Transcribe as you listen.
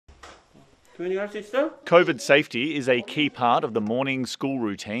COVID safety is a key part of the morning school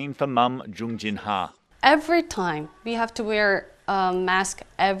routine for mum Jungjin Ha. Every time we have to wear a mask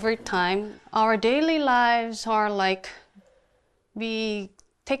every time. Our daily lives are like we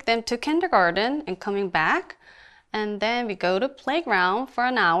take them to kindergarten and coming back, and then we go to playground for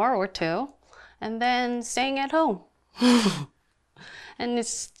an hour or two, and then staying at home. And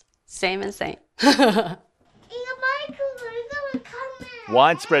it's same and same.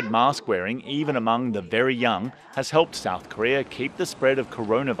 Widespread mask wearing, even among the very young, has helped South Korea keep the spread of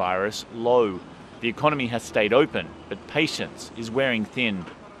coronavirus low. The economy has stayed open, but patience is wearing thin.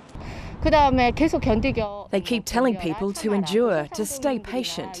 They keep telling people to endure, to stay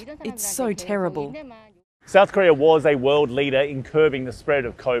patient. It's so terrible. South Korea was a world leader in curbing the spread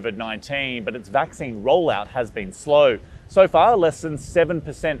of COVID-19, but its vaccine rollout has been slow. So far, less than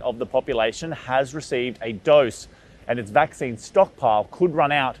 7% of the population has received a dose, and its vaccine stockpile could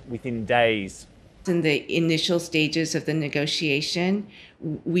run out within days. In the initial stages of the negotiation,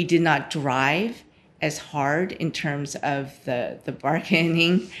 we did not drive as hard in terms of the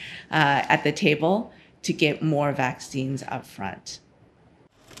bargaining at the table to get more vaccines up front.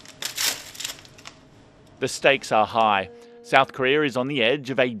 The stakes are high. South Korea is on the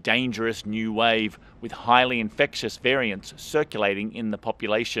edge of a dangerous new wave, with highly infectious variants circulating in the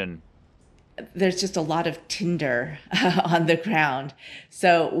population. There's just a lot of tinder on the ground.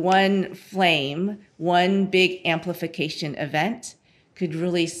 So one flame, one big amplification event could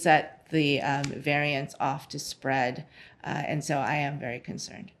really set the variants off to spread. And so I am very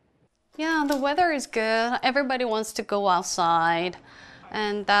concerned. Yeah, the weather is good. Everybody wants to go outside,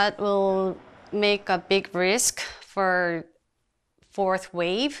 and that will make a big risk for fourth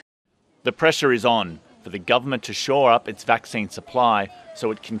wave. The pressure is on for the government to shore up its vaccine supply so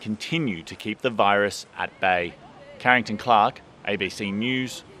it can continue to keep the virus at bay. Carrington Clark, ABC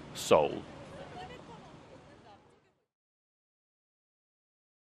News, Seoul.